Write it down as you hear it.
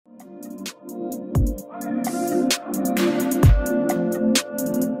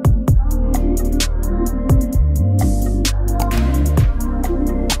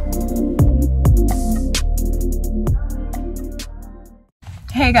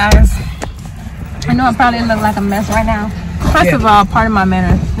Hey guys, I know I probably look like a mess right now. First of all, pardon my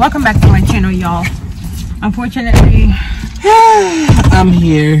manners. Welcome back to my channel, y'all. Unfortunately, I'm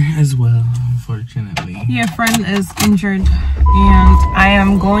here as well. Unfortunately, your friend is injured, and I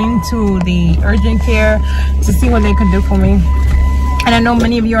am going to the urgent care to see what they could do for me. And I know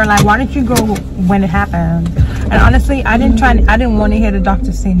many of you are like, why didn't you go when it happened? And honestly, I didn't want to hear the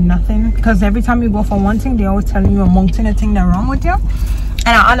doctor say nothing, because every time you go for one thing, they always tell you a multitude thing that's wrong with you.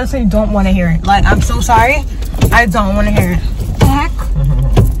 And I honestly don't want to hear it. Like, I'm so sorry, I don't want to hear it. Heck.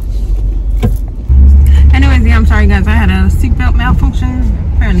 Anyways, yeah, I'm sorry guys, I had a seatbelt malfunction.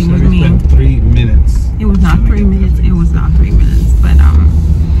 Apparently it was me. 3 minutes. It was not 3 minutes. It was not 3 minutes. But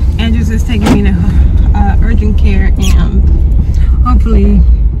Andrew's is taking me to urgent care, and hopefully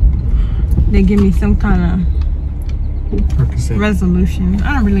they give me some kind of Percocet resolution.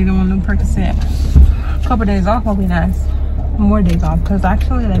 I really don't want no Percocet. A couple of days off will be nice. More days off, because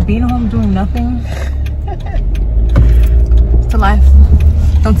actually, like, being home doing nothing, it's a life.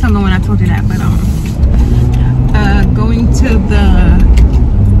 Don't tell no one I told you that. But going to the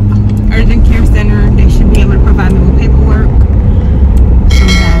urgent care center, they should be able to provide me with paperwork so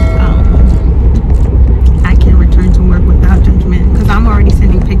that I can return to work without judgment, because I'm already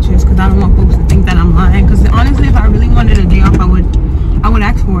sending pictures, because I don't want folks to think that I'm lying. Because honestly, if I really wanted a day off, I would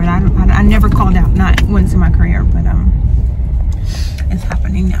ask for it. I never called out, not once in my career, but it's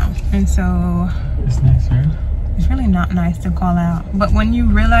happening now. And so it's nice, right? It's really not nice to call out, but when you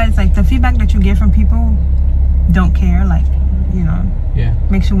realize, like, the feedback that you get from people don't care, like, you know, yeah,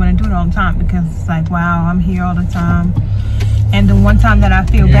 makes you want to do it all the time, because it's like, wow, I'm here all the time. And the one time that I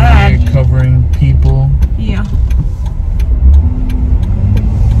feel bad, covering people, yeah,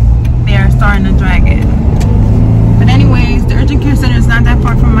 they are starting to drag it. But anyways, the urgent care center is not that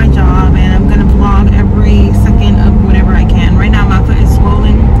far from my job, and I'm gonna vlog every second of whatever I can. Right now my foot is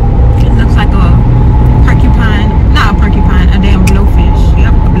swollen. It looks like a porcupine, not a porcupine, a damn blowfish.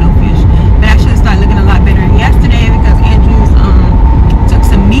 Yep, a blowfish. But I should start looking a lot better yesterday, because Andrews took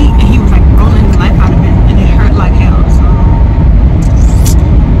some meat and he was like rolling the life out of it, and it hurt like hell. So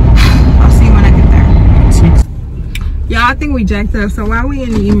I'll see when I get there. Yeah, I think we jacked up. So while we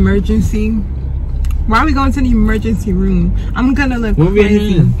in the emergency, why are we going to the emergency room? I'm gonna look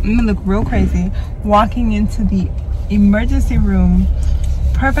crazy. I'm gonna look real crazy walking into the emergency room.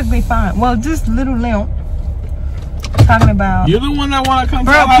 Perfectly fine. Well, just little limp. Talking about, you're the one that want to come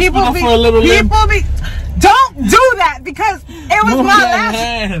to the hospital for a little limp. Don't do that, because it was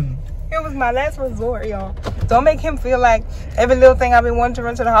it was my last resort, y'all. Don't make him feel like every little thing I've been wanting to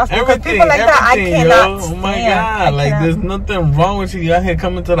run to the hospital. Because people like that, I cannot stand. Oh my God, like, there's nothing wrong with you. You out here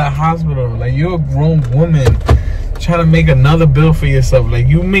coming to the hospital. Like, you're a grown woman trying to make another bill for yourself. Like,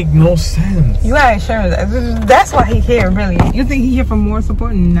 you make no sense. You got insurance. That's why he's here, really. You think he's here for more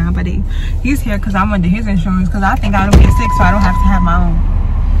support? Nah, buddy. He's here because I'm under his insurance, because I think I don't get sick, so I don't have to have my own.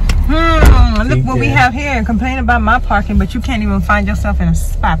 Look what we have here. Complain about my parking, but you can't even find yourself in a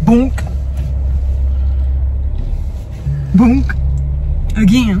spot. Boonk. Boonk.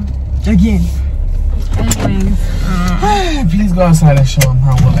 Again. Anyways, please go outside and show them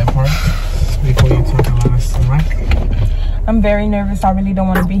how well I park before you talk a lot of smack. I'm very nervous. I really don't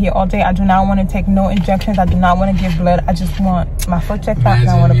want to be here all day. I do not want to take no injections. I do not want to give blood. I just want my foot checked out, and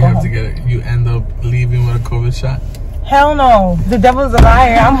I want to go home. You end up leaving with a COVID shot? Hell no. The devil's a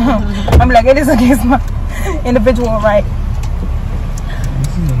liar. I'm like, it is against my individual right.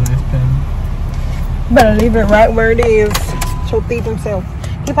 This is a nice pen. Better leave it right where it is. Show thief himself.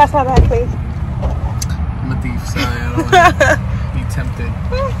 Can you pass my bag, please? I'm a thief, sorry. I don't want to be tempted.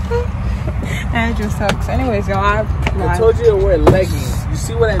 That just sucks. Anyways, y'all, I told you to wear leggings. You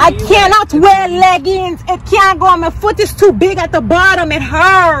see what I mean? I cannot wear leggings. It can't go on. My foot is too big at the bottom. It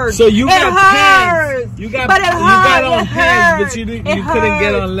hurts. So you got pants. You got on pants, but you couldn't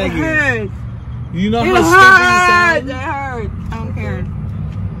get on leggings. It hurts. You know how stupid you sound? It hurts. I don't care.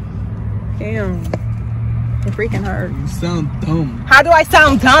 Damn. It freaking hurts. You sound dumb. How do I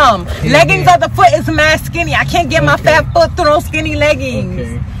sound dumb? Leggings on the foot is mad skinny. I can't get my fat foot through those skinny leggings.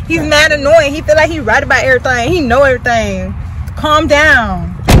 Okay. He's mad annoying. He feel like he right about everything. He know everything. Calm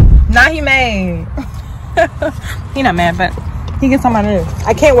down. Now he mad. He not mad, but he gets on my nerves.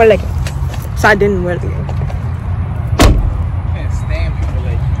 I can't wear leggings, so I didn't wear leggings. I can't stand people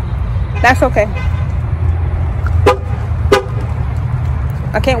like you. That's okay.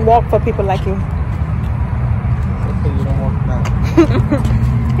 I can't walk for people like you. Okay, you don't walk now.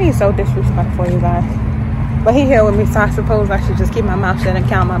 He's so disrespectful, you guys. But he here with me, so I suppose I should just keep my mouth shut and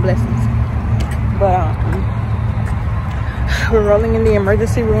count my blessings. But we're rolling in the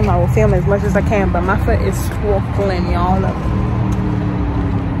emergency room. I will film as much as I can, but my foot is swollen, y'all.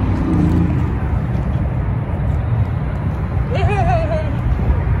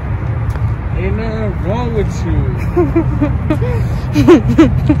 Those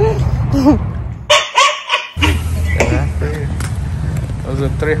are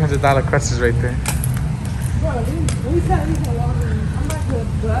 $300 crutches right there. Bro, let me tell you how long I'm about to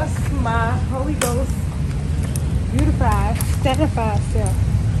bust my Holy Ghost beautified, standified self.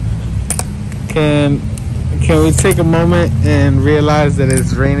 Can we take a moment and realize that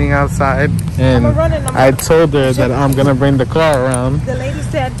it's raining outside? And I told her that I'm gonna bring the car around. The lady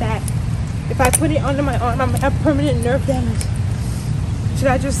said that if I put it under my arm, I'm gonna have permanent nerve damage. Should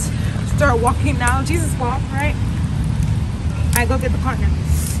I just start walking now? Jesus walk, right? I go get the car now.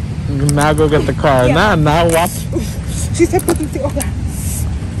 Now go get the car. Yeah. Now walk. She said put these things.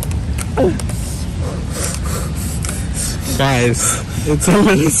 Oh God. Guys, it's a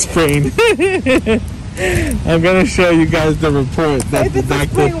little sprain. I'm gonna show you guys the report that if the it's doctor. A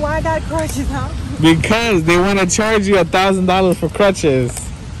sprain, why I got crutches, huh? Because they want to charge you $1,000 for crutches.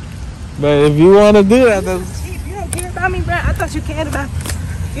 But if you want to do that, that's... You don't care about me, bro. I thought you cared about.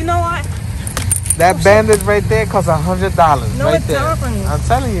 You know what? That bandage right there costs $100. No, right it's there. not. I'm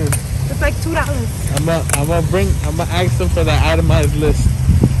telling you. It's like $2. I'm gonna ask them for that itemized list.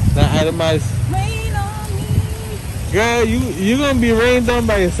 That itemized. Rain on me. Girl, you're gonna be rained on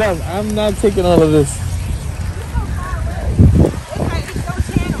by yourself. I'm not taking all of this.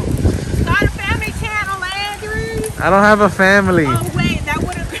 I don't have a family. Oh wait, that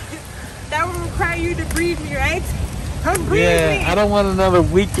would require you to breed me, right? Come breed me. I don't want another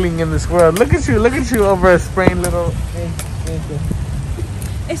weakling in this world. Look at you over a sprained little ankle.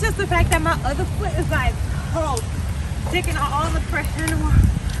 It's just the fact that my other foot is like, taking all the pressure in the world.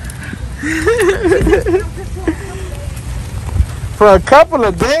 For a couple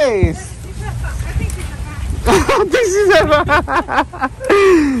of days. I think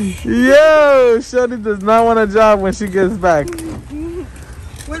she's Yo, Shorty does not want a job when she gets back.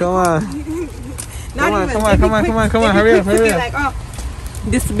 Come on. Come on, hurry up. Like, oh,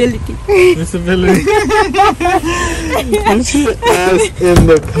 disability. Disability. And she ass in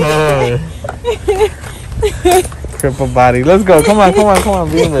the car. Cripple body. Let's go. Come on.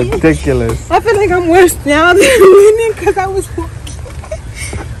 Being ridiculous. I feel like I'm worse now than winning because I was walking.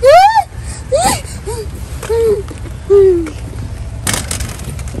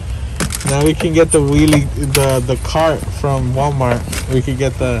 Now we can get the wheelie, the cart from Walmart. We can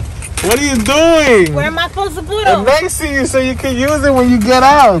get the... What are you doing? Where am I supposed to put them? Next to you so you can use it when you get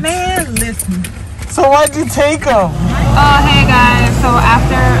out. Man, listen. So why'd you take them? Hey guys. So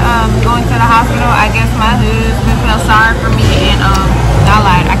after going to the hospital, I guess my husband felt sorry for me and I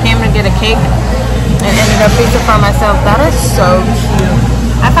lied. I came to get a cake and ended up picking for myself. That is so cute.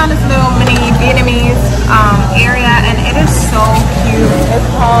 I found this little mini Vietnamese area and it is so cute. It's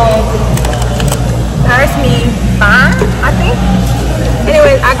called R.I.C.E, I think.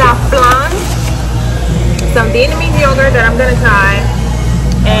 Anyways, I got flan, some Vietnamese yogurt that I'm gonna try,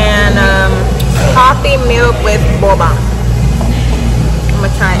 and coffee milk with boba. I'm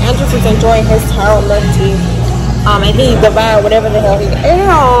gonna try. Andrew is enjoying his taro milk tea. And he devoured whatever the hell he got.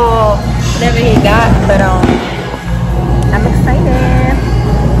 Whatever he got, but I'm excited.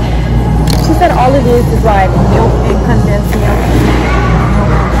 She said all it is like milk and condensed milk.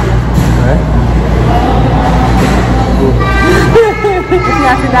 If you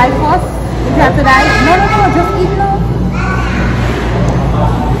have to die first, if you have to die, no, just eat it all.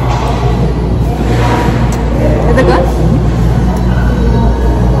 Is it good?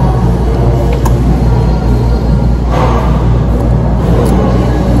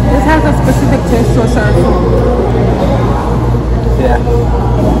 This has a specific taste to a certain food. Yeah.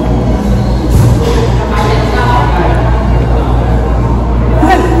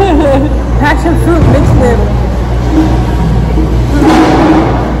 Passion fruit mixed with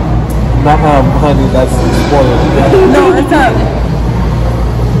not honey, that's spoiled. no, it's a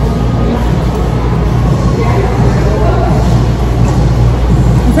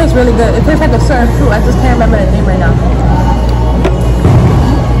it tastes really good. It tastes like a certain fruit. I just can't remember the name right now.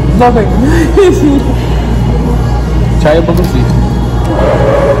 Nothing. Try a Boba Tea.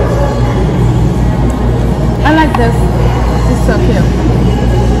 I like this. It's so cute.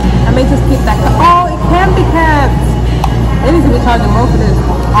 I may just keep that. Oh, it can be kept. They need to be charging more for this.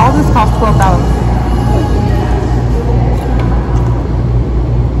 All this costs $12.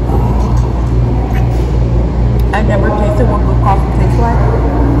 I never tasted what good coffee tastes like.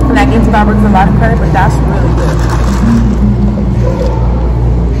 And I give Starbucks a lot of credit, but that's really good.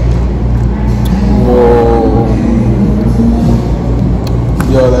 Whoa.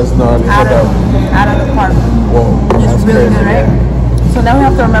 Yo, that's gnarly. Out of the park. Whoa. It's really good, right? So now we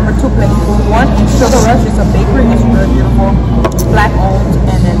have to remember two places. One in Sugar Rush, it's a bakery, it's really beautiful, black owned,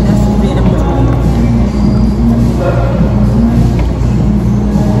 and then this Vietnamese.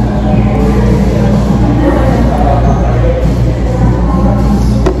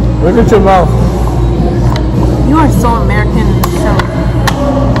 Look at your mouth. You are so American and silly.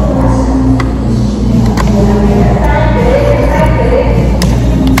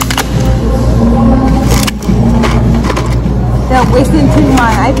 They're wasting too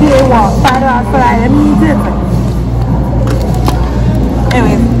much. I pay what? $5 for that. That means different.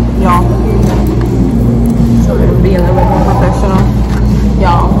 Anyway, y'all. So we're gonna be a little bit more professional.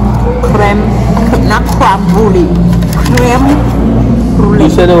 Y'all. Creme, not creme brulee. Creme brulee. You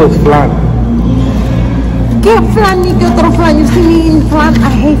said it was flan. Get flan, you get the flan. You see me in flan? I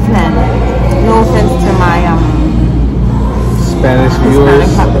hate flan. No offense to my Spanish Hispanic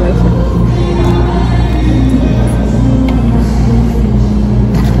viewers. population.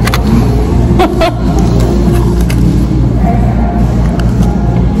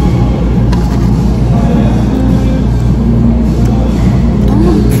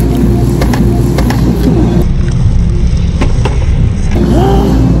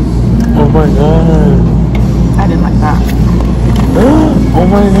 Oh my god. I didn't like that. Oh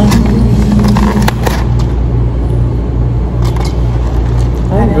my god.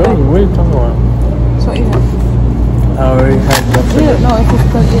 Oh good. What are you talking about? So eat it. I already had Eat that. it. No, it's just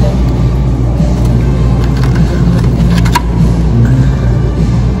good. Eat it.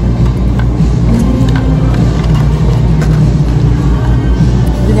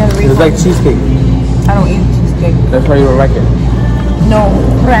 You gotta read It's one. like cheesecake. I don't eat cheesecake. That's why you don't like it. No,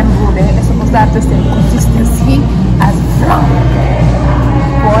 creme brulee is supposed to have the same consistency as flan.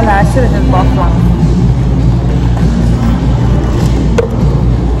 Well, I should have just bought flan.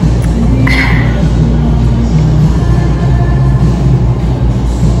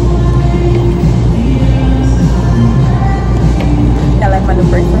 I like my new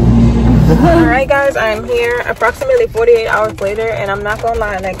bracelet. Alright guys, I'm here approximately 48 hours later, and I'm not gonna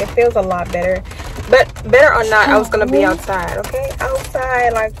lie, like it feels a lot better. But better or not, I was gonna be outside, okay?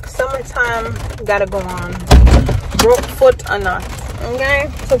 Outside, like summertime, gotta go on. Broke foot or not, okay?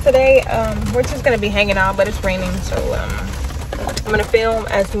 So today, we're just gonna be hanging out, but it's raining, so I'm gonna film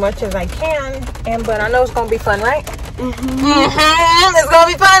as much as I can. But I know it's gonna be fun, right? It's gonna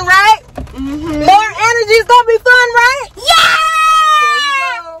be fun, right? More energy is gonna be fun, right? Yeah!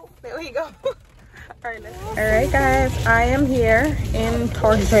 There we go. Alright guys, I am here in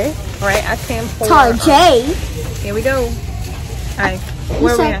Target. Right, I came for Target. Here we go. Hi.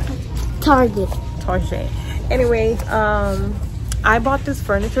 Where we at? Target. Target. Anyways, I bought this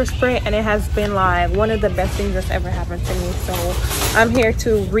furniture spray, and it has been like one of the best things that's ever happened to me. So I'm here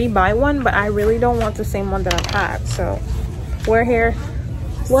to rebuy one, but I really don't want the same one that I've had. So we're here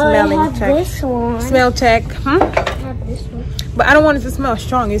smelling I have check. this one. Smell check. I have this one. But I don't want it to smell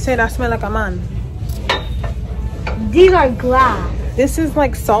strong. You said I smell like a man. These are glass. This is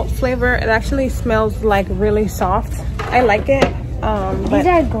like salt flavor. It actually smells like really soft. I like it. These But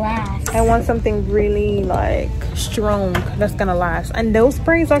are glass. I want something really like strong that's gonna last. And those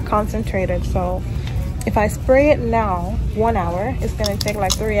sprays are concentrated, so if I spray it now 1 hour, it's gonna take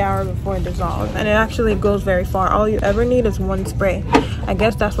like 3 hours before it dissolves, and it actually goes very far. All you ever need is one spray. I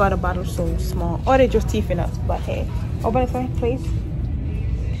guess that's why the bottle's so small, or they just teething us. But hey, open it, please.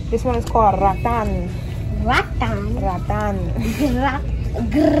 This one is called Ratan. Ratan. Ratan.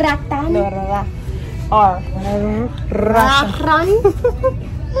 Gratan. No, R. Ratan.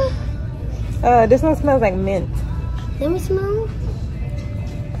 This one smells like mint. Let me smell.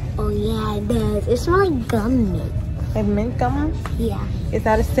 Oh yeah, it does. It smells like gummy. Like mint gum? Yeah. Is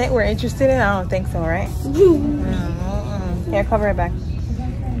that a scent we're interested in? I don't think so, right? Here, cover it back.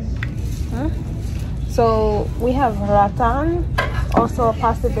 Huh? So we have Ratan, also a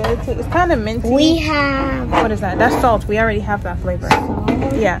possibility. It's kind of minty. We have. What is that? That's salt. We already have that flavor.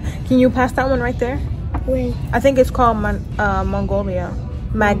 Yeah. Can you pass that one right there? Wait. I think it's called Magnolia.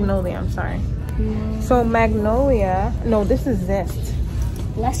 I'm sorry. So Magnolia. No, this is Zest.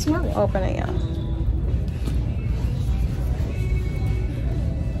 Let's smell it. Open it, yeah.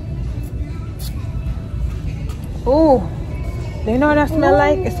 Ooh. Do you know what that smell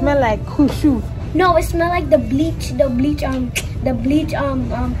like? It smell like kushu. No, it smells like the bleach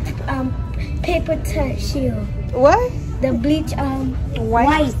paper tissue. What? The bleach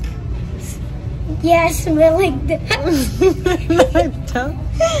White. Yeah, it smells like the. No, it don't.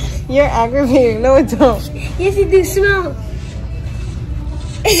 You're aggravating. No, it don't. Yes, it do smell.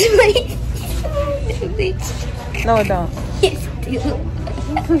 It's like bleach. No, it don't. Yes, it do.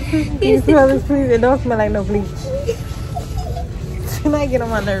 Can you smell this, please? It don't smell like no bleach. Can I get on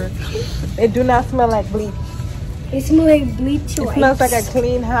my nerves? It do not smell like bleach. It smells like bleach. It smells like a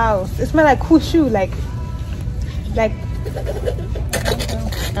clean house. It smells like kushu, like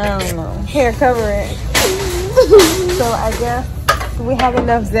I don't know. Here, cover it. So I guess we have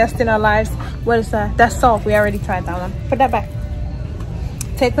enough zest in our lives. What is that? That's salt. We already tried that one. Put that back.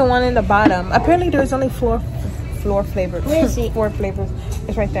 Take the one in the bottom. Apparently there's only floor flavors. Where is it? 4 flavors.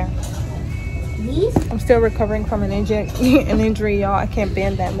 It's right there. These? I'm still recovering from an injury, y'all. I can't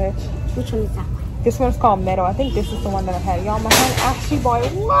bend that much. Which one is that one? This one's called Meadow. I think this is the one that I had. Y'all, my hand ashy boy.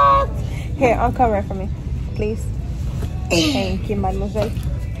 What? Here, uncover it for me, please. Thank you, mademoiselle.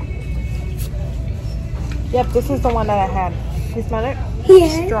 Yep, this is the one that I had. You smell it?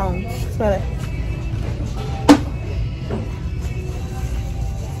 Yeah. Strong. Smell it.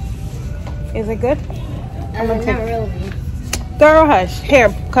 Is it good? Not really. Girl, hush. Here,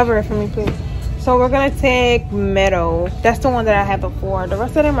 cover it for me, please. So we're gonna take Meadow. That's the one that I had before. The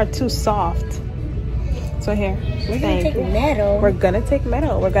rest of them are too soft. So here. We're gonna take Meadow. We're gonna take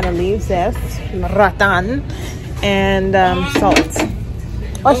Meadow. We're gonna leave zest, ratan, and salt.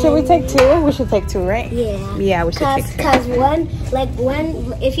 Or should we take 2? We should take 2, right? Yeah. Yeah, we should take 2. Cause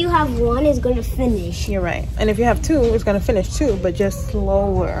if you have 1, it's gonna finish. You're right. And if you have 2, it's gonna finish too, but just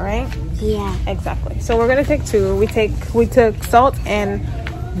slower, right? Yeah. Exactly. So we're gonna take 2. We took salt and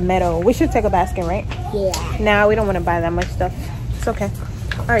Meadow. We should take a basket, right? Yeah. Now we don't want to buy that much stuff. It's okay.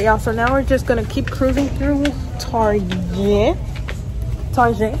 All right, y'all. So now we're just gonna keep cruising through Target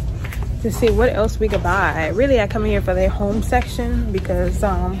to see what else we could buy. Really, I come here for the home section because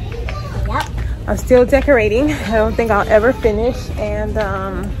I'm still decorating. I don't think I'll ever finish, and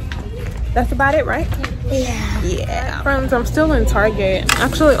that's about it, right? Yeah. Friends, I'm still in Target.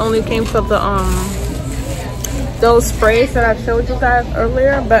 Actually only came for the those sprays that I showed you guys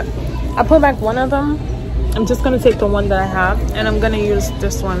earlier, but I put back one of them. I'm just gonna take the one that I have, and I'm gonna use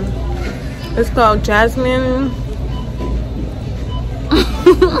this one. It's called Jasmine.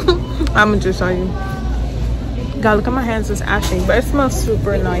 I'm gonna just show you. God, look at my hands, it's ashy, but it smells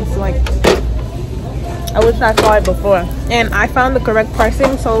super nice. Like, I wish I saw it before. And I found the correct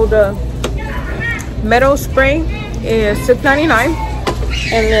pricing. So the Meadow spray is $6.99,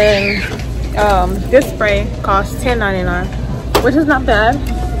 and then this spray costs $10.99, which is not bad.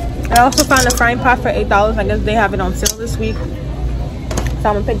 I also found a frying pot for $8. I guess they have it on sale this week, so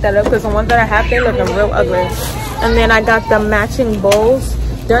I'm gonna pick that up because the ones that I have, they look real ugly. And then I got the matching bowls.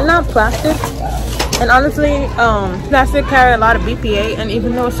 They're not plastic, and honestly, plastic carry a lot of BPA, and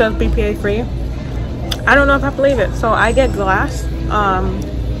even though it says BPA free, I don't know if I believe it. So I get glass.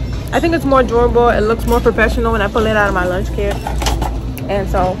 I think it's more durable. It looks more professional when I pull it out of my lunch kit, and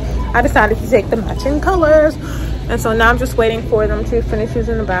so I decided to take the matching colors. And so now I'm just waiting for them to finish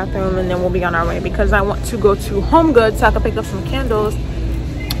using the bathroom, and then we'll be on our way because I want to go to Home Goods so I can pick up some candles.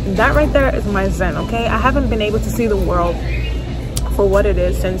 That right there is my zen, okay? I haven't been able to see the world for what it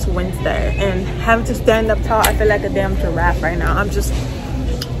is since Wednesday, and having to stand up tall, I feel like a damn giraffe right now. I'm just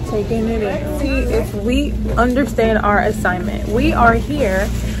taking it in. See if we understand our assignment. We are here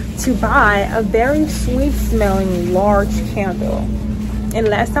to buy a very sweet smelling large candle. And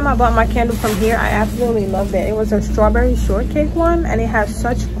last time I bought my candle from here, I absolutely loved it. It was a strawberry shortcake one, and it has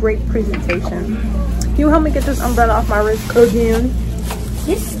such great presentation. Can you help me get this umbrella off my wrist again?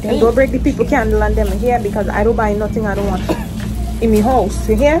 And don't break the people candle on them here, because I don't buy nothing I don't want in my house.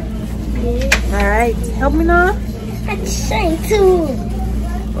 You hear? Yeah. All right, help me now. I'm trying to.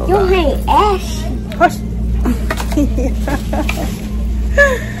 You ain't ash. Hush.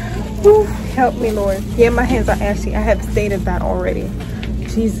 Ooh, help me, Lord. Yeah, my hands are ashy. I have stated that already.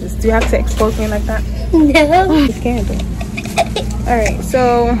 Jesus, do you have to expose me like that? No. This candle. All right,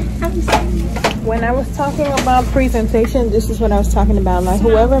 so when I was talking about presentation, this is what I was talking about. Like,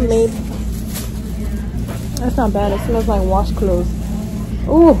 whoever made, that's not bad. It smells like wash clothes.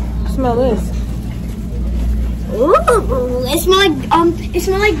 Ooh, smell this. Ooh, it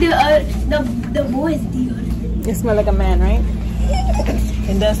smells like the boys deodorant. It smells like a man, right?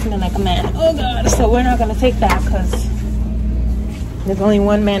 It does smell like a man. Oh God! So we're not gonna take that because there's only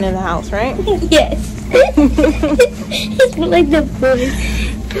one man in the house, right? Yes. It smells like the boys.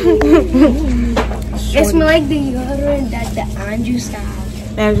 It smells like the deodorant that the Andrews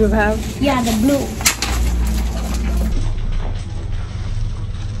have. Andrews have? Yeah, the blue.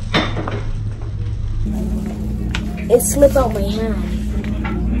 It slipped out my hand.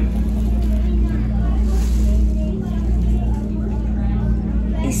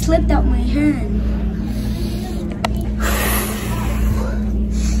 It slipped out my hand.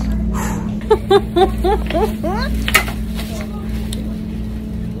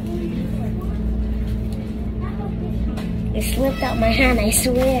 It slipped out my hand, I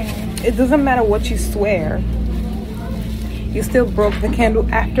swear. It doesn't matter what you swear. You still broke the candle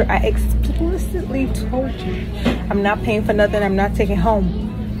after I explicitly told you. I'm not paying for nothing I'm not taking home.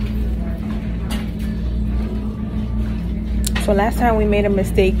 So last time we made a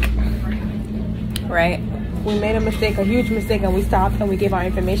mistake, right? We made a mistake, a huge mistake, and we stopped and we gave our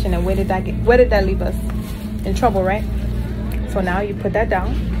information. And where did that leave us? In trouble, right? So now you put that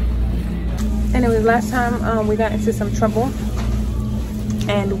down. And it was last time we got into some trouble,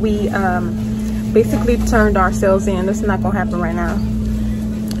 and we basically turned ourselves in. This is not gonna happen right now.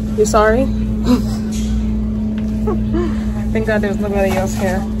 You sorry? Thank God there's nobody else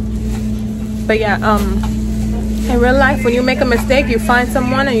here. But yeah, in real life, when you make a mistake, you find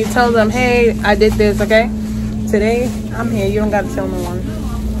someone and you tell them, hey, I did this, okay? Today, I'm here. You don't gotta tell no one.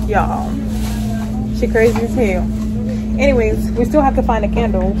 Y'all, she crazy as hell. Anyways, we still have to find a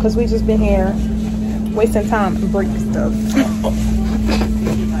candle because we just been here wasting time and breaking stuff.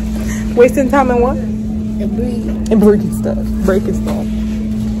 Wasting time and what? And breaking stuff. Breaking stuff.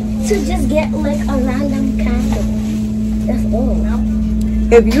 So just get like a random candle. That's all.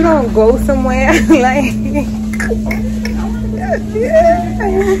 If you don't go somewhere, like...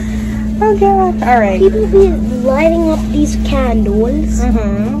 Oh God. Alright. People be lighting up these candles.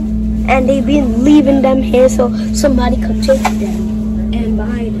 And they be leaving them here so somebody could take them and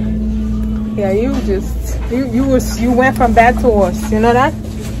buy them. Yeah, you went from bad to worse. You know that?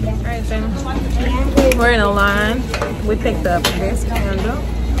 Alright, then. We're in a line. We picked up this candle.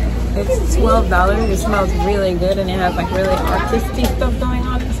 It's $12. It smells really good, and it has like really artistic stuff going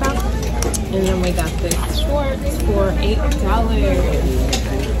on inside. And then we got this shorts for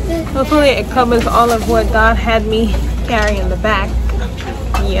 $8. Hopefully it covers all of what God had me carry in the back.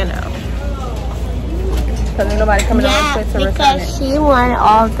 You know. Because there's nobody coming on to return it. Because she wanted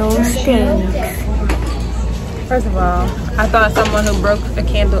all those things. First of all, I thought someone who broke a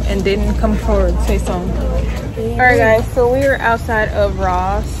candle and didn't come forward say something. Alright guys, so we were outside of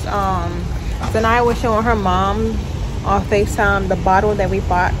Ross. Zanaya was showing her mom on FaceTime the bottle that we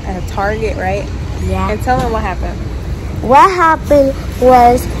bought at Target, right? Yeah. And tell them what happened. What happened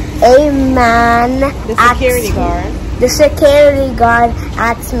was a man, The security guard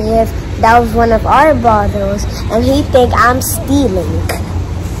asked me if that was one of our bottles, and he think I'm stealing.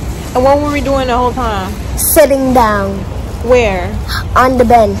 And what were we doing the whole time? Sitting down. Where? On the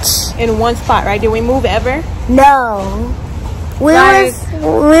bench. In one spot, right? Did we move ever? No. We Guys,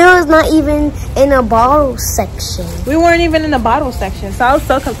 was not even in a bottle section. we weren't even in the bottle section. So I was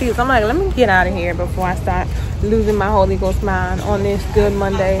so confused. I'm like, let me get out of here before I start losing my Holy Ghost mind on this good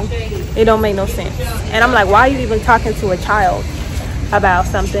Monday. It don't make no sense. And I'm like, why are you even talking to a child about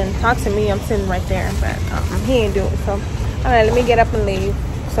something? Talk to me. I'm sitting right there. But he ain't do it. So all right, let me get up and leave.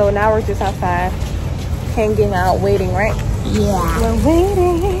 So now we're just outside, hanging out, waiting, right? Yeah. We're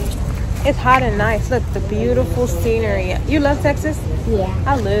waiting. It's hot and nice. Look, the beautiful scenery. You love Texas? Yeah.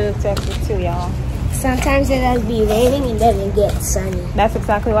 I love Texas too, y'all. Sometimes it does be raining and then it gets sunny. That's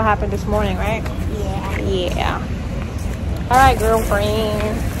exactly what happened this morning, right? Yeah. Yeah. All right,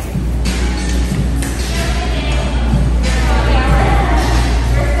 girlfriend.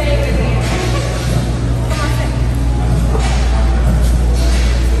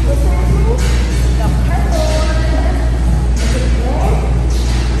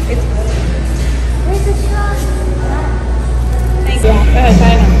 Thank you. Go ahead,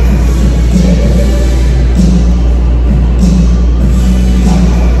 sign up.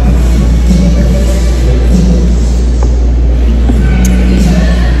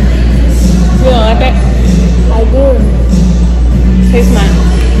 You don't like it? I do. Taste mine.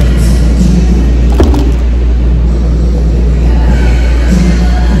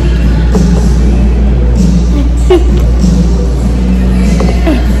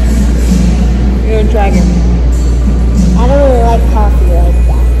 You're a dragon. I don't really like coffee like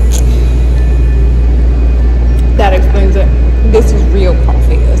that. That explains it. This is real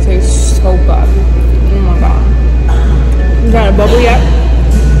coffee. It tastes so good. Oh my god. You got a bubble yet?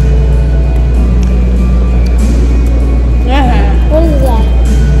 Yeah. What is that?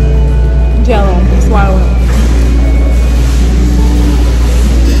 Jello. Swallow it.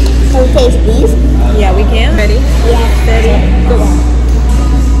 Can we taste these? Yeah, we can. Ready? Yeah. Steady. Go.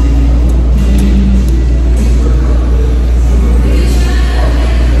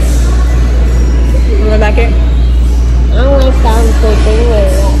 You like it? I don't want to sound so anyway.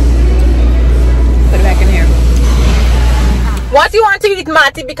 Put it back in here. What you want to eat,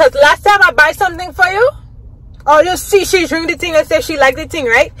 Matty? Because last time I buy something for you, oh, you see she drink the thing and say she like the thing,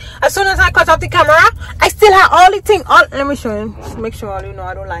 right? As soon as I cut off the camera, I still have all the thing. Let me show you. Make sure all you know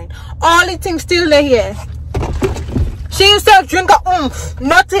I don't lie. All the things still there here. She himself drink a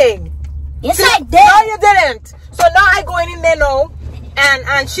nothing. Yes, See, I did. No, you didn't. So now I go in there now,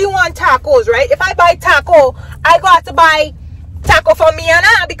 and she want tacos, right? If I buy taco, I go have to buy taco for me and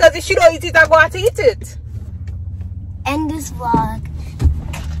her, because if she don't eat it, I go have to eat it. end this vlog.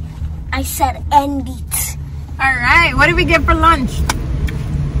 I said end it. All right, what did we get for lunch?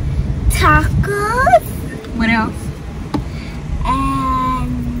 Tacos. What else?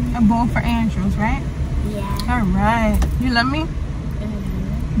 And A bowl for Andrews, right? yeah. All right. You love me?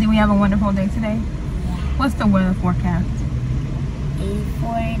 Did we have a wonderful day today? Yeah. What's the weather forecast?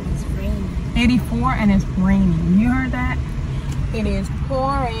 84 and it's raining. 84 and it's raining. You heard that? It is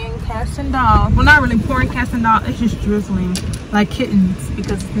pouring cats and dogs. Well, not really pouring cats and dogs. It's just drizzling like kittens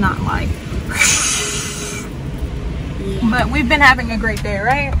because it's not like. Yeah. But we've been having a great day,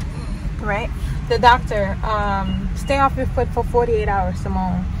 right? Right? The doctor, stay off your foot for 48 hours,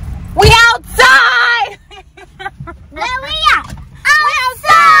 Simone. We outside! Where we at?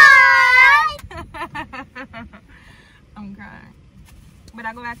 Outside! I'm crying. But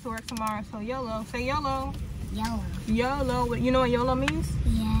I go back to work tomorrow, so YOLO. Say YOLO. YOLO. YOLO. You know what YOLO means?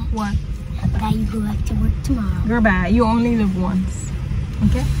 Yeah. What? That you go back to work tomorrow. Girl, bye. You only live once.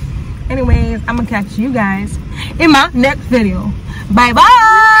 Okay? Anyways, I'm gonna catch you guys in my next video.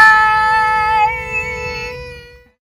 Bye-bye!